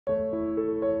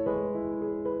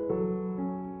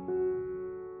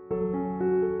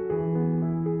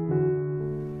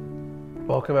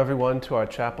Welcome everyone to our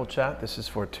chapel chat. This is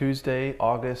for Tuesday,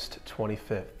 August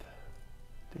 25th.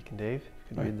 Deacon Dave,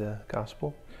 you can read the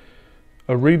gospel.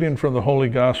 A reading from the Holy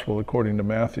Gospel according to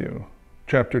Matthew,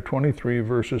 chapter 23,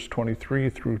 verses 23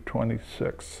 through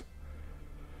 26.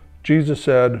 Jesus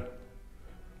said,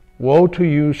 "Woe to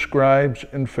you, scribes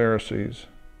and Pharisees,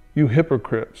 you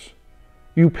hypocrites!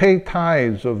 You pay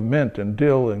tithes of mint and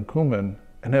dill and cumin,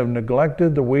 and have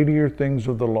neglected the weightier things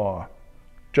of the law,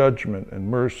 judgment and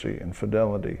mercy and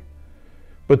fidelity.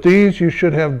 But these you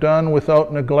should have done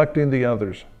without neglecting the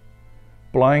others.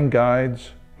 Blind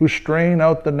guides, who strain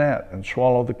out the gnat and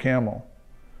swallow the camel.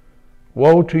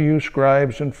 Woe to you,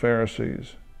 scribes and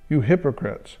Pharisees, you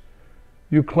hypocrites!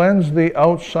 You cleanse the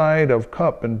outside of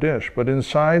cup and dish, but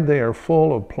inside they are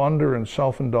full of plunder and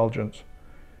self-indulgence.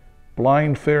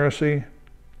 Blind Pharisee,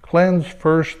 cleanse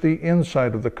first the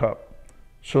inside of the cup,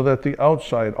 so that the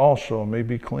outside also may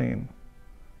be clean."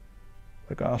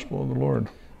 The Gospel of the Lord.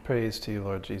 Praise to you,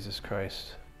 Lord Jesus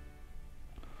Christ.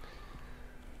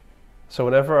 So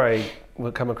whenever I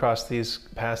will come across these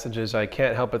passages, I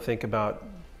can't help but think about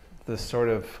this sort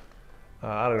of,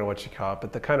 I don't know what you call it,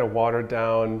 but the kind of watered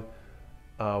down,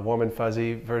 warm and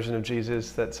fuzzy version of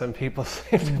Jesus that some people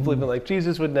seem to believe in. Like,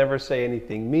 Jesus would never say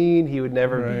anything mean. He would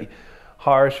never be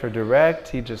harsh or direct.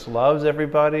 He just loves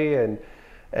everybody. And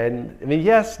I mean,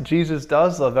 yes, Jesus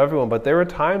does love everyone, but there were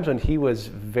times when he was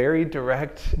very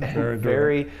direct and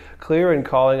very clear in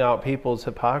calling out people's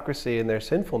hypocrisy and their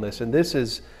sinfulness. And this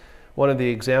is one of the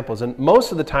examples. And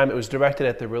most of the time it was directed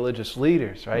at the religious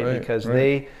leaders, right? Because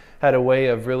they had a way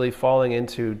of really falling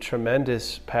into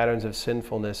tremendous patterns of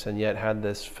sinfulness and yet had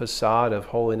this facade of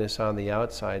holiness on the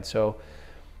outside. So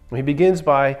he begins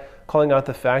by calling out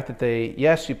the fact that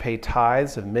yes, you pay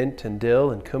tithes of mint and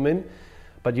dill and cumin,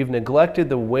 but you've neglected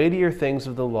the weightier things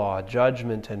of the law,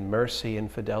 judgment and mercy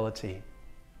and fidelity.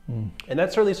 And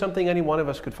that's certainly something any one of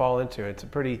us could fall into. It's a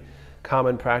pretty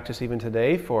common practice even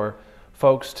today for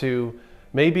folks to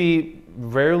maybe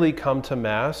rarely come to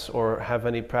Mass or have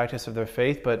any practice of their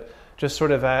faith, but just sort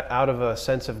of out of a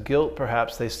sense of guilt,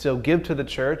 perhaps, they still give to the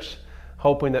church,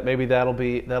 hoping that maybe that'll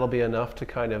be enough to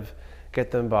kind of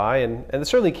get them by. And it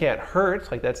certainly can't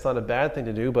hurt, like that's not a bad thing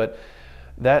to do, but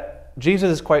that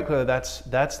Jesus is quite clear that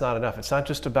that's not enough. It's not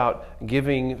just about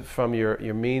giving from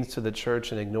your means to the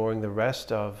church and ignoring the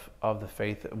rest of the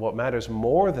faith. What matters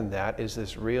more than that is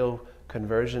this real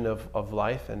conversion of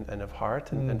life and of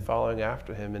heart and following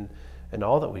after him in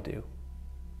all that we do.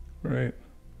 Right.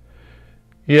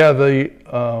 Yeah, he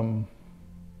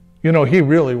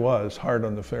really was hard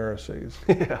on the Pharisees.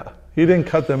 Yeah. He didn't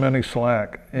cut them any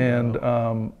slack,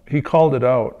 and he called it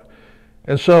out.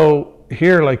 And so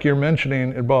here, like you're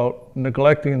mentioning about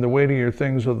neglecting the weightier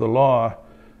things of the law,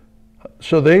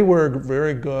 so they were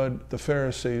very good, the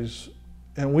Pharisees,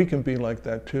 and we can be like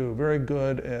that too, very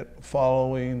good at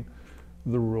following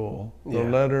the rule, the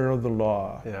letter of the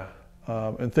law,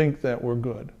 and think that we're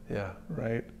good,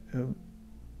 right?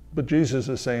 But Jesus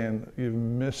is saying, you're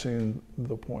missing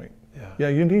the point. Yeah,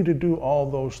 you need to do all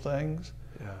those things,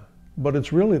 but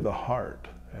it's really the heart.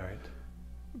 Right.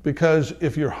 Because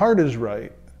if your heart is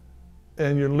right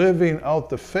and you're living out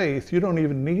the faith, you don't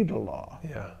even need a law.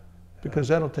 Because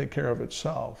that'll take care of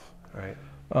itself. Right.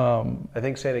 I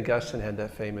think St. Augustine had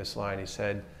that famous line. He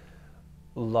said,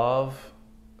 love,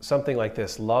 something like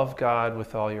this, love God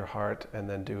with all your heart and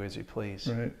then do as you please.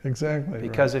 Right, exactly.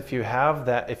 Because if you have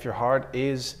that, if your heart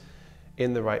is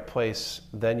in the right place,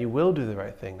 then you will do the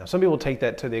right thing. Now, some people take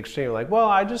that to the extreme, like, well,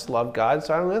 I just love God,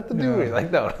 so I don't have to do anything.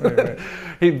 Like, no.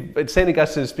 But St.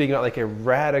 Augustine is speaking about like a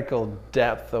radical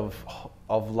depth of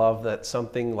love that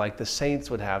something like the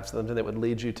saints would have, something that would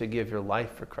lead you to give your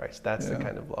life for Christ. That's the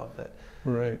kind of love that...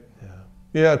 Right.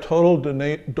 Yeah, total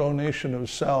donation of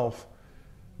self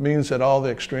means that all the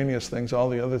extraneous things, all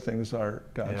the other things are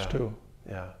God's too.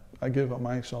 Yeah. I give of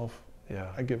myself.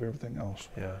 I give everything else.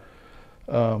 Yeah.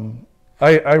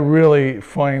 I really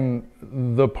find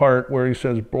the part where he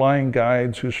says, blind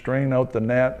guides who strain out the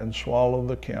gnat and swallow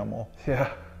the camel.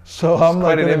 Yeah. So I'm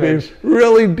not going to be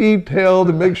really detailed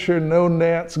to make sure no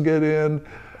gnats get in,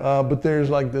 but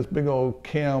there's like this big old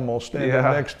camel standing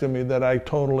next to me that I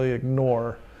totally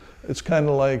ignore. It's kind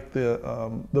of like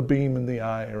the beam in the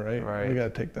eye, right? We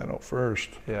got to take that out first.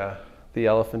 Yeah, the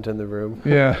elephant in the room.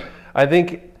 Yeah. I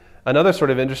think another sort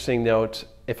of interesting note,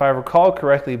 if I recall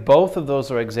correctly, both of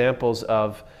those are examples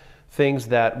of things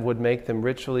that would make them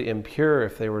ritually impure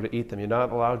if they were to eat them. You're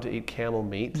not allowed to eat camel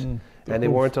meat, and they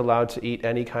weren't allowed to eat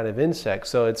any kind of insect.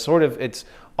 So it's sort of, it's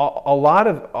a lot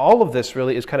of, all of this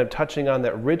really is kind of touching on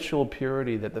that ritual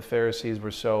purity that the Pharisees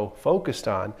were so focused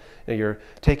on. You know, you're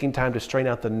taking time to strain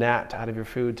out the gnat out of your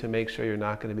food to make sure you're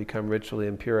not going to become ritually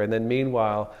impure. And then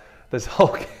meanwhile, this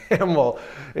whole camel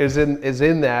is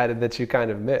in that, and that you kind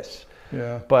of miss.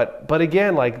 Yeah. But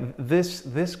again, like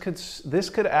this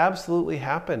could absolutely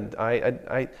happen.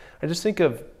 I just think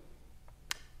of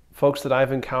folks that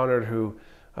I've encountered who,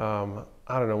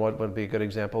 I don't know what would be a good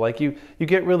example. Like you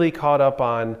get really caught up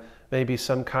on maybe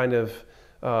some kind of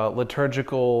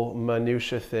liturgical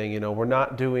minutia thing. You know, we're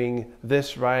not doing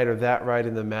this right or that right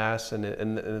in the Mass, and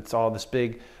it's all this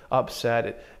big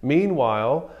upset.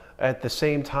 Meanwhile, at the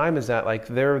same time as that, like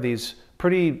there are these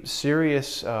pretty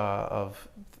serious of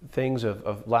things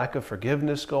of lack of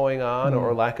forgiveness going on,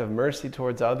 or lack of mercy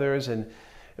towards others, and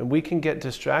we can get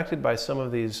distracted by some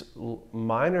of these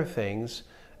minor things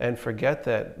and forget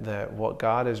that what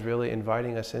God is really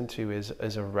inviting us into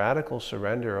is a radical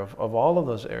surrender of all of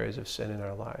those areas of sin in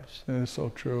our lives. It is so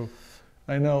true.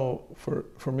 I know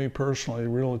for me personally,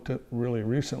 really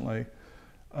recently,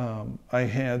 I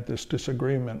had this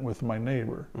disagreement with my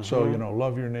neighbor. So, you know,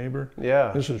 love your neighbor.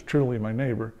 Yeah. This is truly my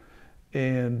neighbor.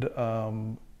 And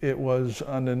it was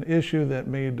on an issue that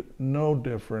made no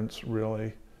difference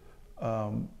really.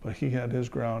 But he had his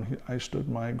ground, I stood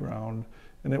my ground.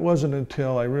 And it wasn't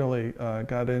until I really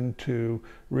got into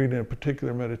reading a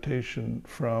particular meditation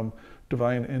from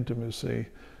Divine Intimacy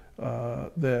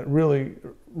that really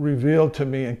revealed to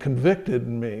me and convicted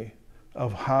me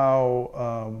of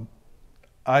how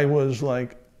I was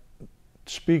like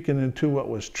speaking into what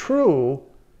was true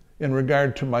in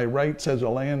regard to my rights as a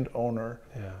landowner,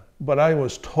 but I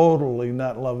was totally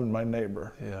not loving my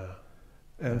neighbor. Yeah.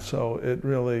 And so it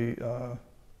really,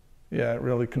 it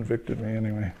really convicted me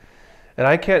anyway. And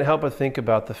I can't help but think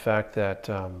about the fact that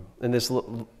in this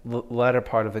latter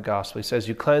part of the gospel, he says,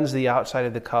 you cleanse the outside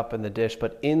of the cup and the dish,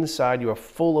 but inside you are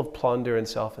full of plunder and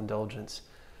self-indulgence.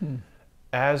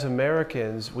 As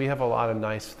Americans, we have a lot of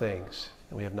nice things.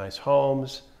 We have nice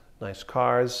homes, nice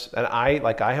cars. And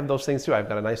I have those things too. I've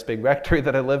got a nice big rectory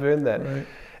that I live in. Right.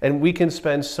 And we can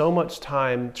spend so much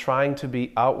time trying to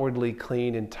be outwardly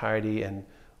clean and tidy and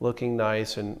looking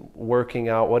nice and working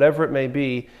out, whatever it may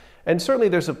be. And certainly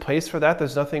there's a place for that.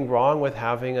 There's nothing wrong with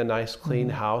having a nice clean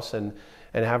house and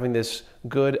having this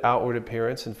good outward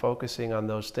appearance and focusing on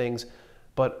those things.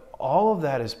 But all of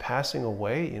that is passing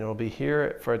away. You know, it'll be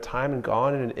here for a time and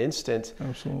gone in an instant.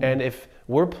 Absolutely. And if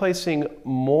we're placing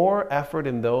more effort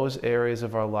in those areas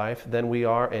of our life than we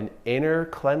are in inner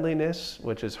cleanliness,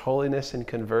 which is holiness and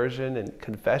conversion and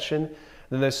confession,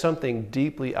 then there's something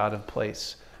deeply out of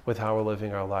place with how we're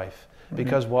living our life.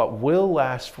 Because what will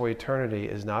last for eternity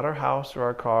is not our house or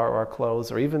our car or our clothes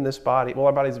or even this body. Well,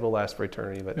 our bodies will last for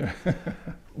eternity,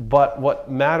 but what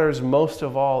matters most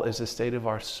of all is the state of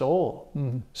our soul.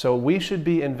 So we should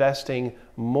be investing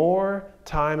more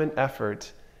time and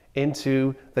effort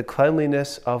into the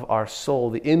cleanliness of our soul,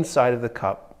 the inside of the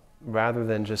cup, rather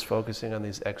than just focusing on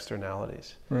these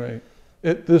externalities. Right.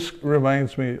 This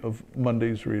reminds me of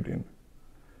Monday's reading,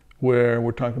 where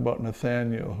we're talking about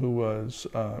Nathaniel, who was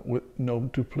with no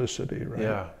duplicity, right?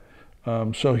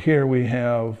 Yeah. So here we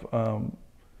have,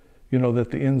 you know, that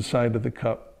the inside of the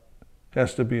cup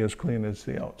has to be as clean as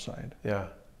the outside. Yeah.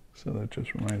 So that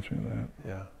just reminds me of that.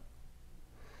 Yeah.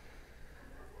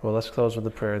 Well, let's close with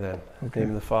a prayer then. In the name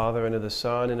of the Father, and of the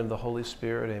Son, and of the Holy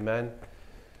Spirit. Amen.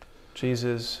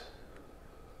 Jesus,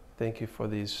 thank you for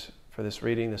this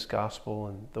reading, this gospel,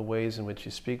 and the ways in which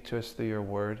you speak to us through your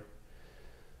word.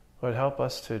 Lord, help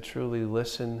us to truly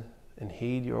listen and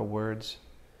heed your words.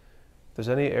 If there's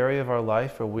any area of our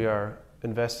life where we are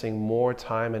investing more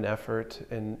time and effort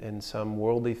in some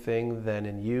worldly thing than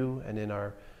in you and in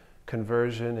our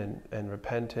conversion and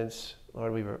repentance,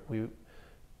 Lord, we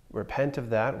repent of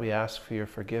that. We ask for your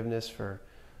forgiveness for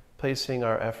placing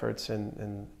our efforts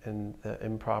in the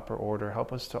improper order.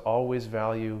 Help us to always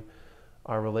value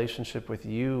our relationship with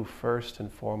you first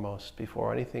and foremost,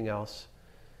 before anything else.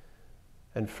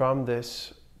 And from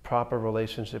this proper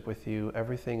relationship with you,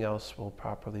 everything else will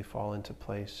properly fall into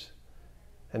place.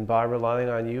 And by relying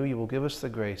on you, you will give us the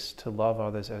grace to love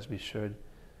others as we should,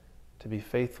 to be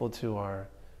faithful to our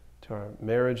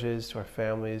marriages, to our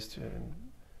families, and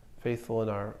faithful in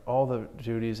all the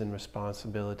duties and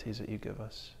responsibilities that you give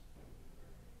us.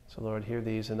 So Lord, hear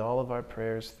these in all of our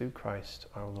prayers through Christ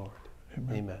our Lord.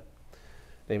 Amen. Amen.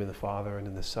 In the name of the Father, and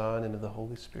of the Son, and of the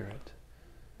Holy Spirit.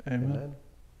 Amen.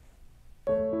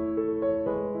 Amen.